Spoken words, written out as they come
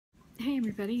Hey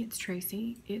everybody, it's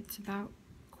Tracy. It's about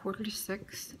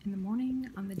 5:45 in the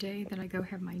morning on the day that I go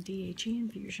have my DHE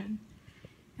infusion,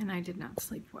 and I did not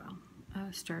sleep well.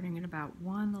 Starting at about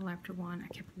 1, a little after 1, I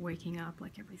kept waking up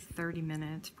like every 30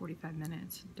 minutes, 45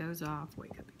 minutes, doze off,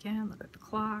 wake up again, look at the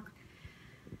clock.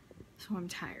 So I'm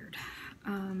tired.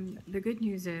 The good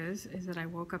news is that I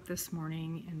woke up this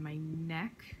morning and my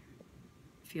neck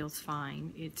feels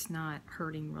fine. It's not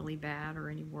hurting really bad or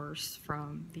any worse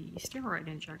from the steroid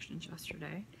injections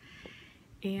yesterday.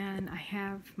 And I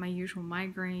have my usual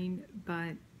migraine,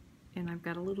 and I've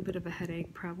got a little bit of a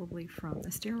headache probably from the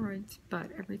steroids, but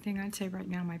everything I'd say right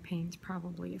now, my pain's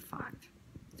probably a 5,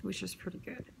 which is pretty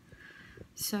good.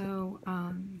 So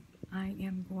I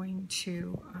am going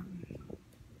to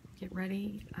get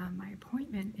ready. My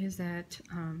appointment is at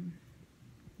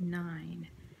 9,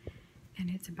 and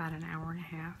it's about an hour and a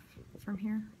half from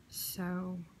here.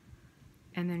 So,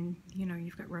 and then, you know,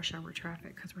 you've got rush hour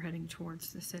traffic because we're heading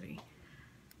towards the city.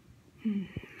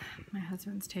 My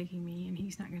husband's taking me, and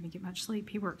he's not going to get much sleep.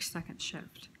 He works second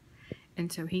shift,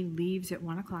 and so he leaves at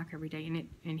 1 o'clock every day,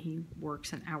 and he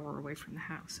works an hour away from the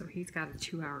house, so he's got a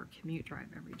 2-hour commute drive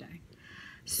every day.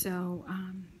 So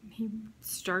he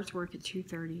starts work at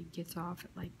 2:30, gets off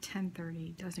at like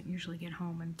 10:30, doesn't usually get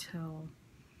home until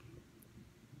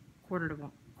quarter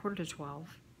to 12,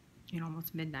 you know,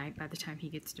 almost midnight by the time he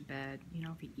gets to bed. You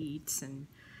know, if he eats and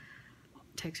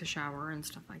takes a shower and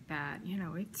stuff like that, you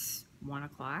know, it's 1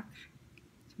 o'clock,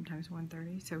 sometimes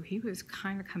 1:30. So he was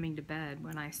kind of coming to bed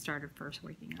when I started first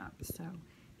waking up. So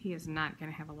he is not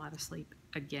going to have a lot of sleep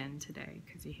again today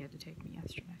because he had to take me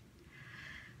yesterday.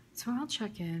 So I'll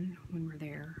check in when we're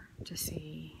there to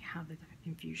see how the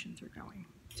infusions are going.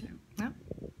 So, well,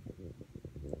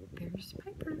 there's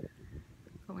Piper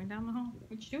going down the hall.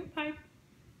 What you doing, Pipe?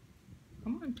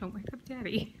 Come on, don't wake up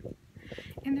Daddy.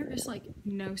 And there is like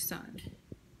no sun.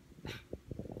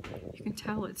 You can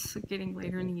tell it's getting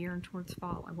later in the year and towards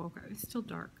fall. I woke up, it's still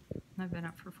dark, and I've been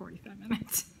up for 45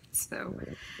 minutes. So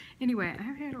anyway, I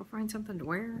had to find something to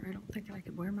wear. I don't think I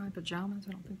could wear my pajamas.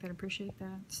 I don't think they'd appreciate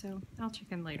that. So I'll check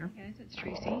in later. Hey guys, it's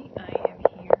Tracy. I am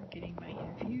here getting my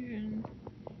infusion.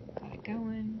 Got it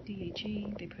going.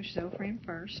 DHE. They push Zofran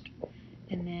first,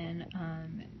 and then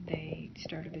they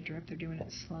started the drip. They're doing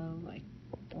it slow, like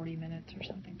 40 minutes or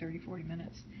something, 30-40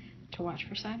 minutes, to watch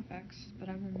for side effects. But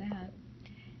other than that,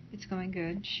 it's going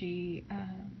good. She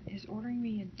is ordering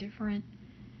me a different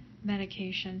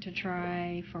medication to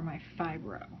try for my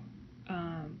fibro.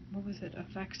 What was it?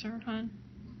 Effexor, hon?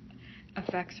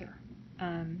 Effexor.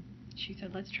 She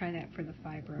said, let's try that for the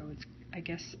fibro. It's, I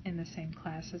guess, in the same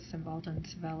class as Cymbalta and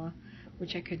Savella,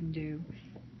 which I couldn't do.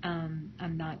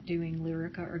 I'm not doing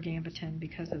Lyrica or Gambitin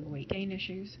because of weight gain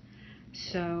issues.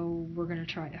 So we're going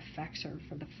to try Effexor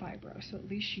for the fibro. So at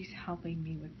least she's helping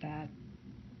me with that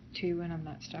too, and I'm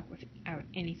not stuck without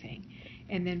anything.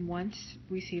 And then once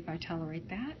we see if I tolerate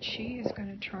that, she is going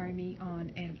to try me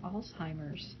on an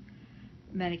Alzheimer's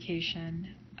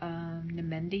medication,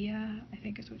 Nemendia, I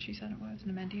think is what she said it was,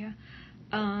 Nemendia.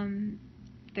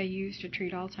 They use to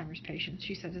treat Alzheimer's patients.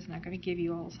 She said it's not going to give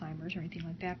you Alzheimer's or anything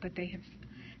like that, but they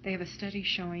have a study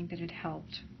showing that it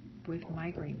helped with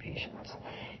migraine patients.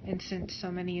 And since so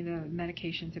many of the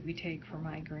medications that we take for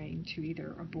migraine to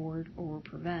either abort or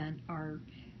prevent are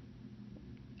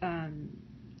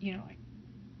you know, like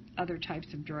other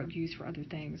types of drug used for other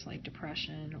things like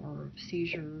depression or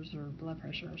seizures or blood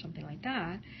pressure or something like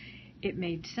that, it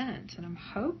made sense. And I'm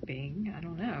hoping, I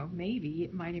don't know, maybe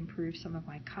it might improve some of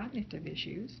my cognitive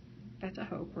issues. That's a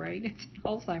hope, right? It's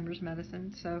Alzheimer's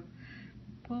medicine, so,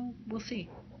 well, we'll see.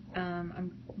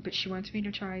 But she wants me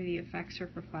to try the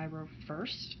Effexor for fibro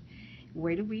first,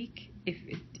 wait a week.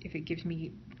 If it gives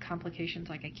me complications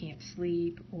like I can't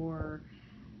sleep or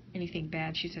anything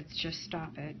bad, she says just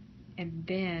stop it. And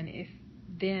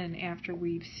then after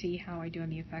we see how I do on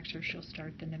the Effexor, she'll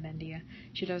start the Nemendia.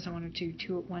 She doesn't want to do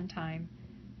 2 at one time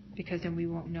because then we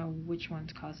won't know which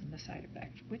one's causing the side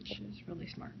effect, which is really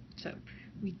smart. So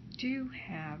we do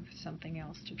have something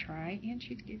else to try, and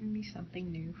she's giving me something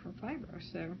new for fibro.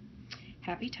 So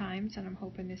happy times, and I'm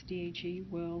hoping this DHE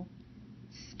will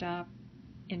stop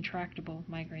intractable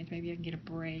migraines. Maybe I can get a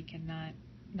break and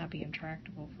not be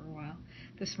intractable for a while.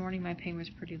 This morning my pain was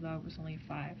pretty low. It was only a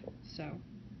 5, so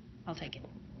I'll take it.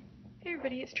 Hey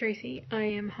everybody, it's Tracy. I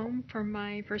am home from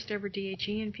my first ever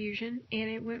DHE infusion, and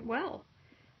it went well.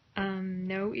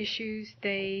 No issues.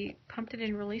 They pumped it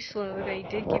in really slow. They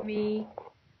did give me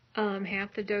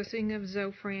half the dosing of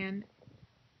Zofran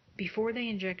before they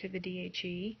injected the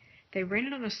DHE. They ran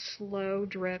it on a slow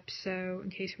drip, so in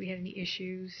case we had any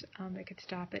issues, they could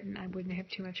stop it and I wouldn't have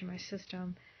too much in my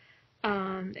system.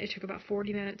 It took about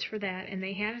 40 minutes for that, and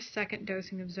they had a second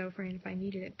dosing of Zofran if I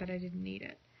needed it, but I didn't need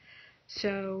it.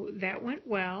 So that went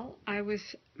well.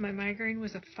 My migraine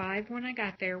was a 5 when I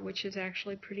got there, which is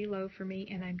actually pretty low for me,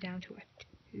 and I'm down to a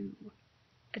 2.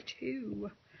 A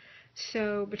 2.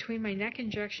 So between my neck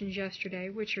injections yesterday,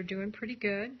 which are doing pretty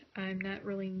good, I'm not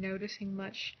really noticing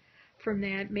much from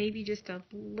that. Maybe just a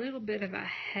little bit of a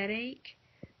headache,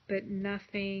 but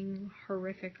nothing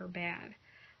horrific or bad.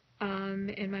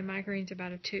 And my migraine's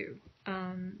about a 2.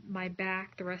 My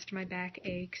back, the rest of my back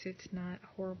aches. It's not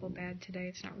horrible bad today.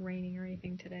 It's not raining or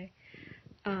anything today.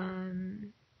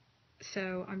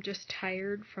 So I'm just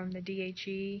tired from the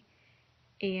DHE,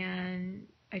 and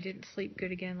I didn't sleep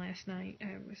good again last night.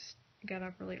 Got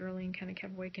up really early and kind of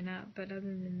kept waking up. But other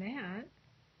than that,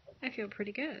 I feel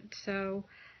pretty good. So,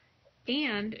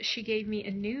 and she gave me a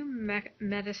new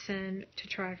medicine to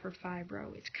try for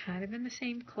fibro. It's kind of in the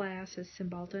same class as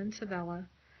Cymbalta and Savella.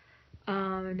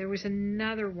 And there was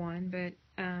another one, but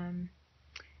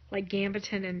like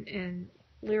Gambitin and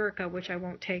Lyrica, which I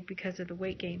won't take because of the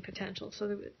weight gain potential. So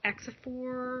the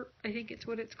Exafor, I think it's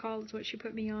what it's called, is what she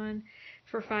put me on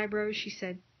for fibro. She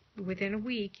said within a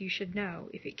week you should know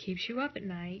if it keeps you up at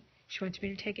night. She wants me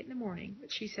to take it in the morning,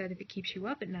 but she said if it keeps you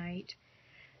up at night,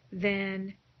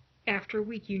 then after a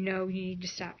week you know you need to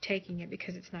stop taking it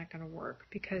because it's not going to work.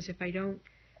 Because if I don't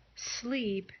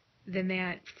sleep, then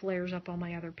that flares up all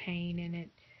my other pain and it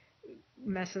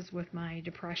messes with my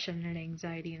depression and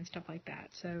anxiety and stuff like that.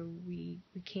 So we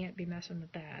can't be messing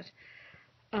with that.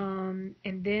 And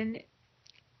then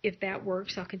if that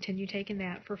works, I'll continue taking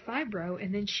that for fibro.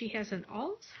 And then she has an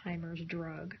Alzheimer's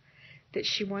drug that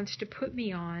she wants to put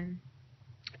me on,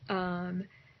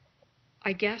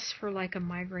 I guess for like a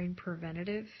migraine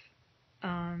preventative,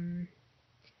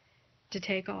 to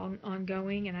take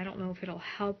ongoing. And I don't know if it'll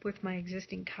help with my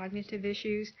existing cognitive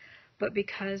issues, but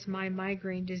because my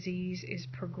migraine disease is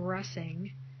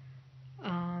progressing,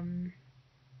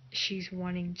 she's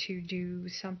wanting to do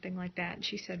something like that. And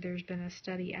she said there's been a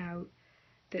study out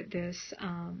that this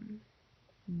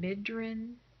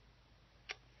Midrin,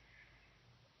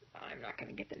 I'm not going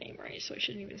to get the name right, so I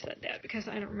shouldn't even have said that because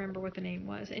I don't remember what the name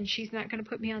was. And she's not going to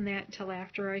put me on that until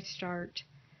after I start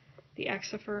the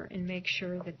Exafor and make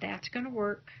sure that that's going to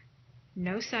work.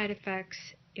 No side effects.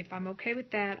 If I'm okay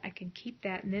with that, I can keep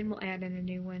that, and then we'll add in a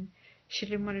new one. She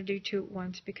didn't want to do 2 at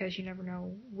once because you never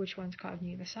know which one's causing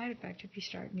you the side effect if you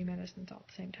start new medicines all at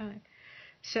the same time.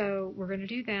 So we're going to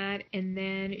do that, and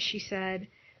then she said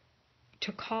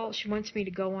to call. She wants me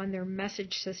to go on their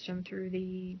message system through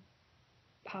the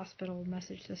hospital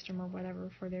message system or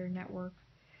whatever for their network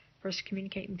for us to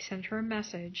communicate, and send her a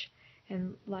message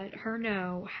and let her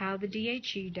know how the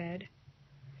DHE did.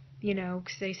 You know,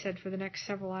 because they said for the next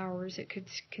several hours it could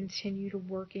continue to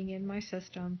working in my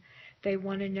system. They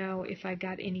want to know if I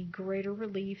got any greater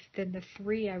relief than the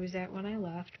 3 I was at when I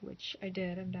left, which I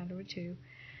did. I'm down to a 2.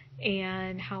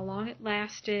 And how long it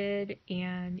lasted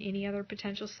and any other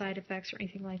potential side effects or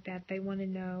anything like that. They want to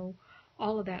know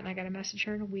all of that. And I got a message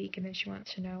her in a week, and then she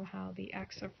wants to know how the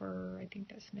Exafor, I think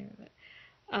that's the name of it,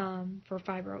 for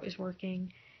fibro is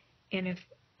working. And if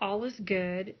all is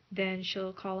good, then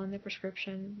she'll call in the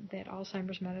prescription that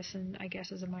Alzheimer's medicine, I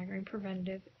guess, is a migraine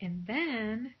preventative. And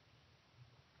then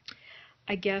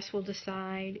I guess we'll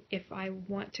decide if I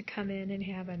want to come in and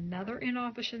have another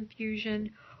in-office infusion,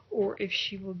 or if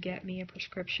she will get me a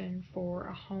prescription for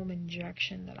a home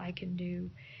injection that I can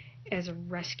do as a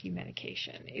rescue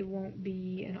medication. It won't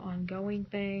be an ongoing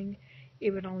thing. It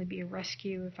would only be a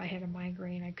rescue. If I had a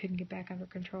migraine, I couldn't get back under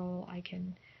control, I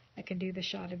can do the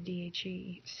shot of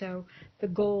DHE. So the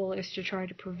goal is to try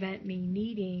to prevent me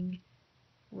needing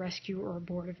rescue or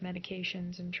abortive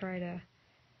medications and try to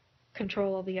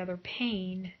control all the other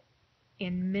pain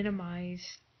and minimize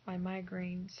my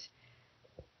migraines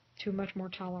to a much more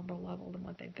tolerable level than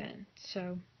what they've been.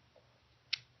 So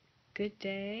good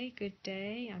day.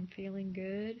 I'm feeling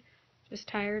good. Just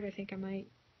tired. I think I might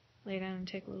lay down and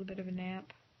take a little bit of a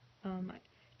nap. I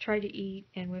tried to eat,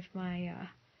 and with my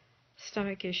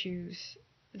stomach issues,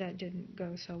 that didn't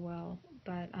go so well,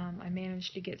 but I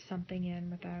managed to get something in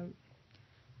without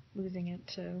losing it,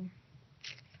 so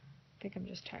I think I'm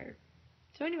just tired.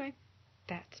 So anyway,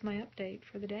 that's my update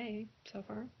for the day. So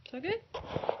far, so good.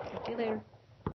 Talk to you later.